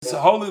It's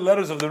Holy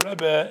Letters of the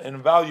Rebbe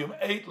in volume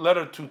 8,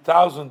 letter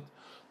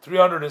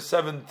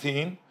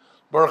 2317,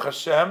 Baruch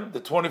Hashem, the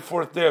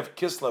 24th day of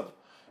Kislev,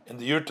 in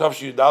the year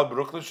Tavshi Yudal,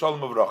 Brooklyn, Shalom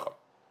Avracha.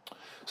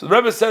 So the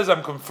Rebbe says,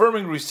 I'm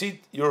confirming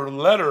receipt your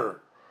letter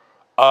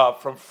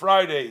from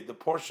Friday, the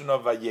portion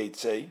of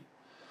Vayetze,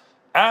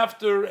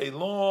 after a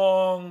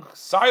long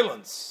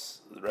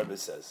silence, the Rebbe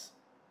says.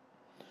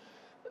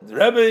 The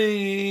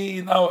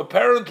Rebbe, now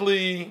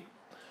apparently,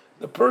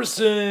 the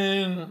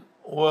person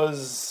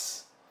was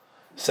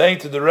saying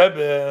to the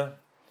Rebbe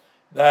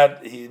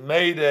that he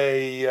made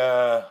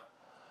a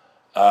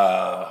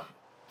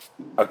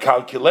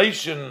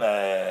calculation,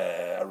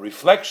 a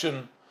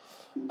reflection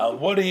on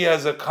what he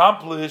has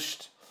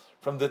accomplished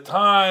from the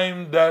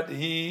time that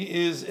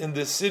he is in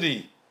the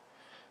city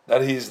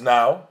that he is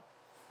now.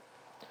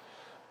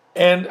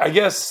 And I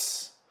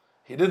guess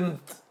he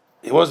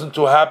wasn't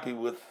too happy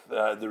with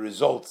the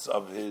results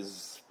of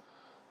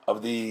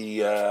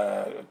the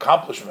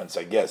accomplishments,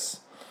 I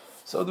guess.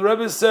 So the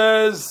Rebbe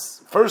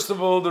says, first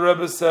of all,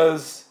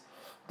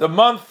 the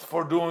month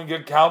for doing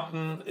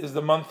accounting is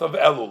the month of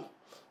Elul.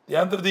 The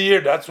end of the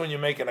year, that's when you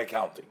make an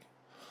accounting.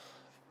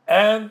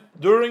 And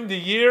during the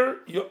year,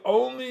 you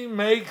only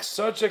make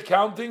such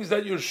accountings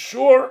that you're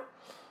sure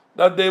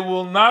that they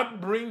will not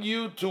bring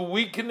you to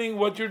weakening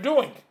what you're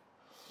doing.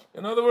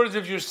 In other words,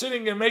 if you're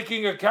sitting and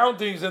making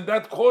accountings and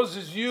that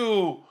causes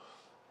you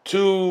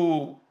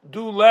to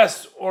do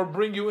less or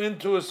bring you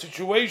into a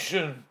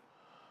situation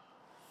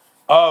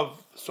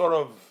of sort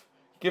of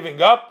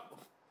giving up,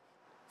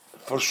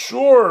 for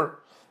sure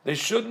they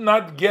should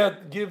not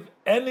give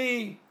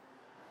any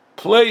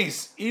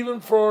place, even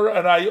for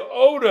an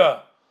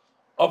iota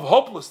of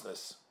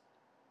hopelessness,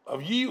 of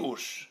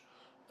yiush.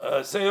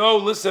 Say, oh,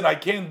 listen, I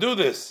can't do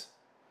this.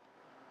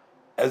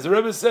 As the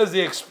Rebbe says,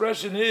 the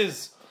expression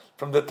is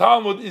from the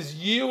Talmud is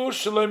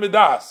yiush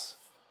le'midas,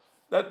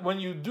 that when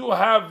you do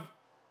have,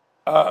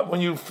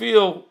 when you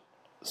feel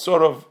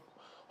sort of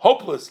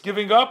hopeless,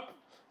 giving up,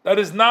 that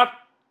is not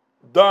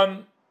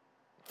done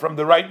from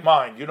the right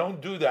mind. You don't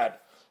do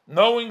that.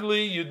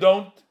 Knowingly, you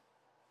don't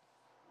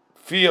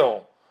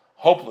feel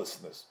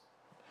hopelessness.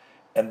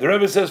 And the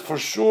Rebbe says, for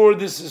sure,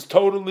 this is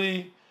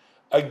totally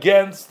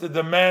against the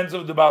demands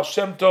of the Baal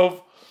Shem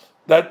Tov,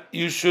 that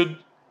you should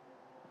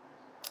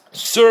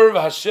serve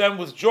Hashem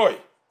with joy.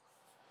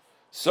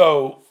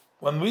 So,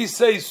 when we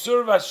say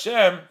serve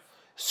Hashem,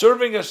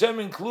 serving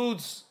Hashem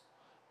includes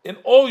in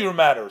all your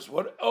matters.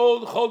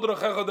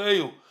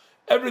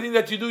 Everything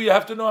that you do, you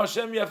have to know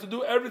Hashem, you have to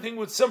do everything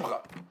with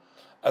simcha.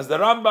 As the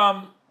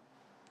Rambam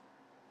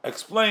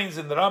explains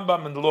in the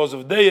Rambam and the Laws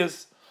of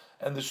Deis,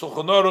 and the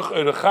Shulchan Aruch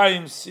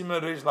Erechaim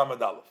Siman Reish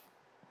Lamed Aleph.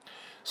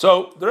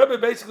 So the Rebbe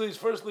basically is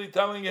firstly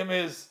telling him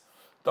is,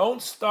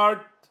 don't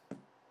start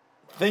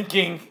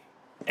thinking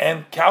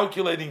and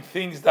calculating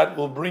things that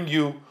will bring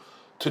you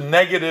to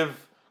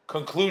negative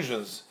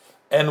conclusions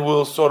and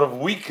will sort of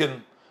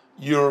weaken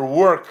your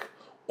work,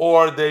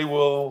 or they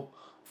will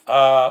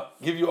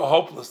give you a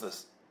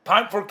hopelessness.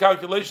 Time for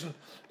calculation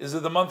is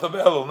in the month of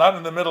Elul, not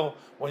in the middle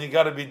when you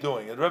got to be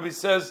doing. And Rebbe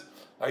says,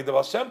 like the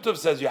Baal Shem Tov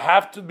says, you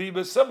have to be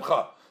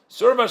b'simcha.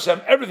 Serve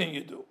Hashem, everything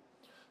you do.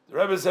 The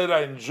Rebbe said,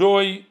 I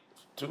enjoy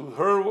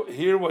to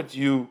hear what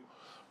you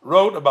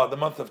wrote about the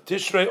month of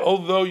Tishrei,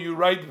 although you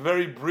write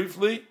very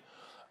briefly.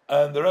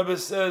 And the Rebbe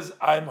says,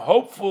 I'm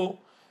hopeful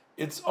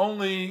it's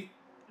only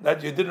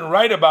that you didn't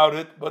write about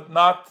it, but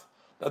not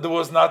that there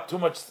was not too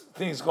much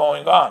things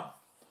going on.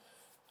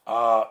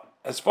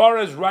 As far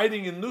as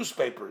writing in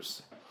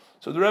newspapers,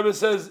 so the Rebbe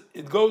says,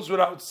 it goes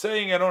without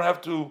saying, I don't have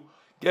to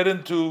get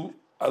into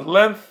a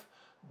length,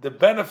 the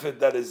benefit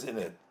that is in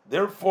it.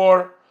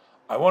 Therefore,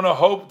 I want to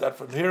hope that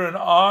from here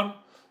on,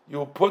 you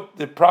will put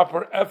the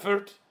proper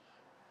effort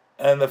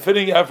and the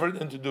fitting effort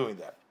into doing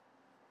that.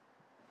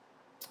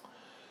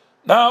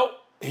 Now,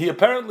 he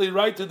apparently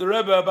writes to the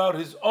Rebbe about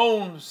his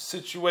own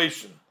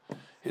situation,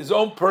 his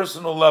own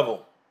personal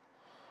level,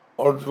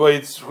 or the way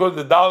it's called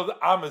the Dal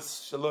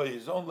Amis Shaloi,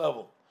 his own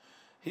level.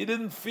 He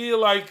didn't feel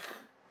like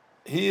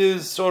he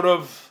is sort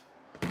of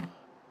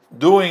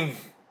doing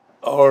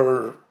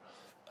or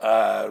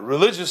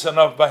religious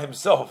enough by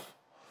himself.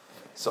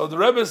 So the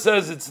Rebbe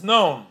says it's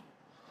known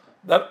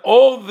that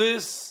all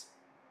this,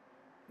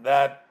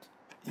 that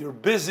you're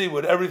busy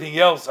with everything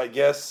else, I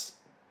guess,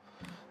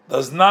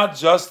 does not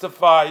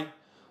justify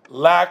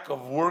lack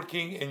of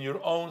working in your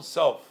own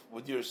self,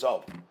 with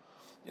yourself.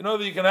 You know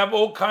that you can have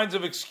all kinds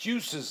of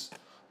excuses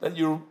that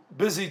you're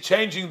busy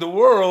changing the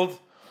world,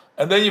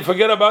 and then you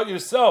forget about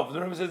yourself.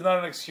 The Rebbe says it's not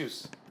an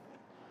excuse.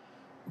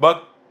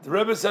 But the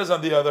Rebbe says,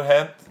 on the other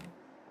hand,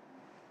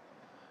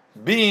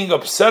 being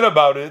upset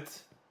about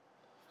it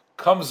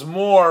comes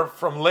more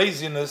from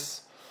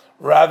laziness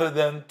rather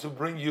than to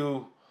bring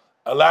you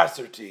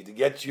alacrity, to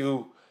get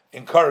you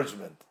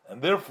encouragement.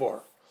 And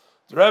therefore,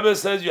 the Rebbe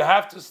says you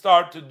have to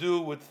start to do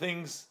with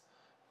things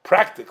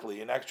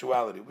practically, in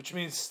actuality, which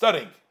means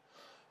studying.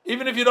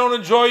 Even if you don't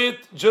enjoy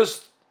it,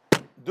 just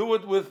do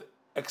it with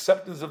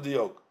acceptance of the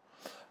yoke.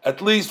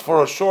 At least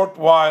for a short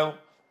while,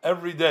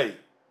 every day.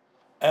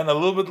 And a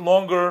little bit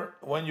longer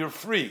when you're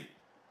free.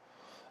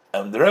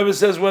 And the Rebbe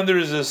says when there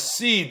is a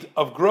seed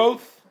of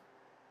growth,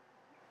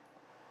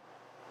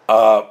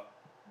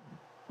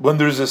 when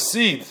there's a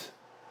seed,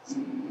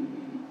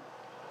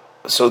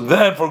 so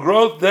then for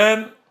growth,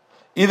 then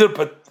either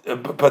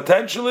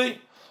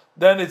potentially,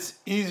 then it's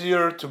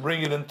easier to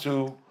bring it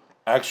into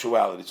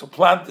actuality. So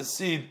plant the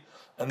seed,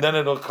 and then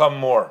it'll come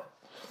more.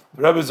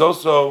 The Rebbe is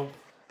also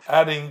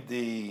adding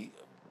the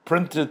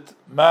printed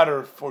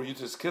matter for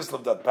Yutis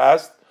Kislev that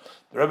passed.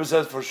 The Rebbe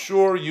says for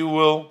sure you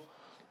will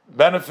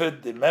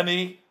benefit the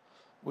many,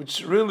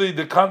 which really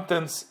the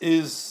contents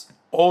is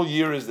all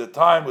year is the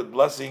time with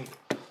blessing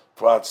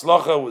for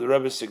Hatzlacha with the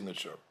Rebbe's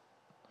signature.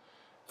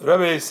 The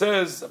Rebbe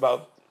says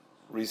about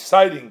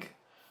reciting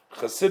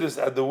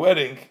Chassidus at the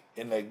wedding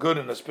in a good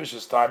and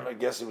auspicious time. I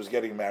guess he was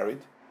getting married.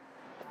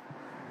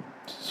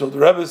 So the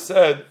Rebbe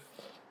said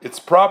it's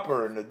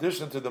proper, in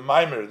addition to the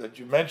Maimer that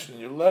you mentioned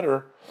in your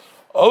letter,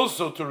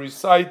 also to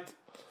recite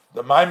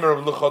the Maimer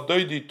of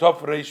L'chadoidi Tov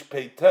Reish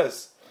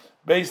Peites,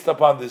 based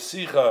upon the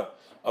Sicha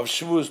of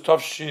Shavuos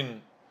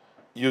Tovshin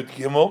Yud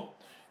Gimel.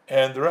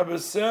 And the Rebbe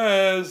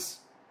says,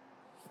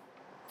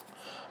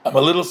 I'm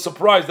a little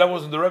surprised that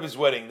wasn't the Rebbe's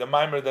wedding, the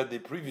Maimer that the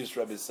previous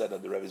Rebbe said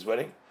at the Rebbe's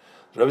wedding.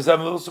 The Rebbe said,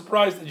 I'm a little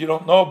surprised that you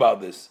don't know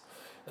about this.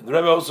 And the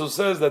Rebbe also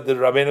says that the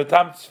Rabbeinu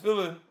Tam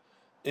Tefillin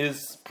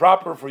is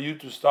proper for you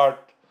to start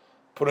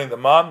putting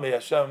them on. May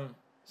Hashem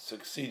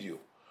succeed you.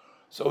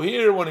 So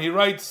here, when he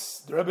writes,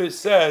 the Rebbe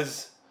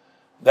says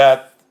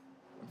that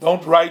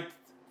don't write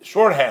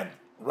shorthand,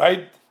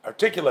 write,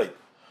 articulate.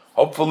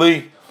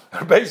 Hopefully,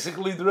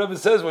 basically, the Rebbe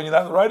says when you're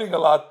not writing a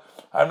lot,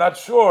 I'm not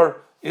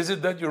sure, is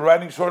it that you're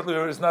writing shortly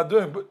or it's not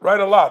doing, but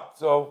write a lot.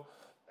 So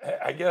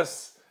I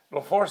guess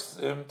it'll force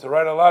him to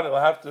write a lot. He'll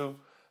have to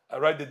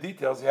write the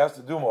details. He has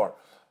to do more.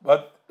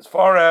 But as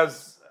far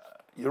as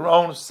your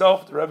own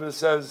self, the Rebbe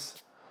says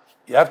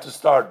you have to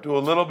start. Do a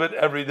little bit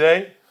every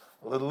day,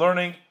 a little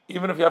learning,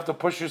 even if you have to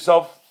push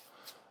yourself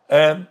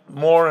and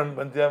more. And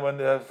when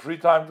they have free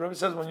time, the Rebbe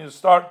says when you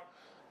start,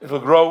 it'll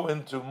grow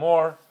into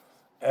more.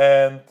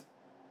 And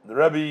the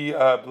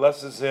Rebbe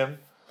blesses him.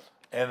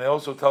 And it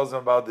also tells him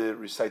about the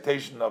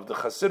recitation of the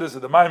Chassidus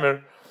of the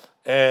Maimer,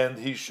 and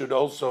he should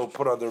also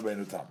put on the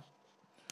Rabbeinu Tam.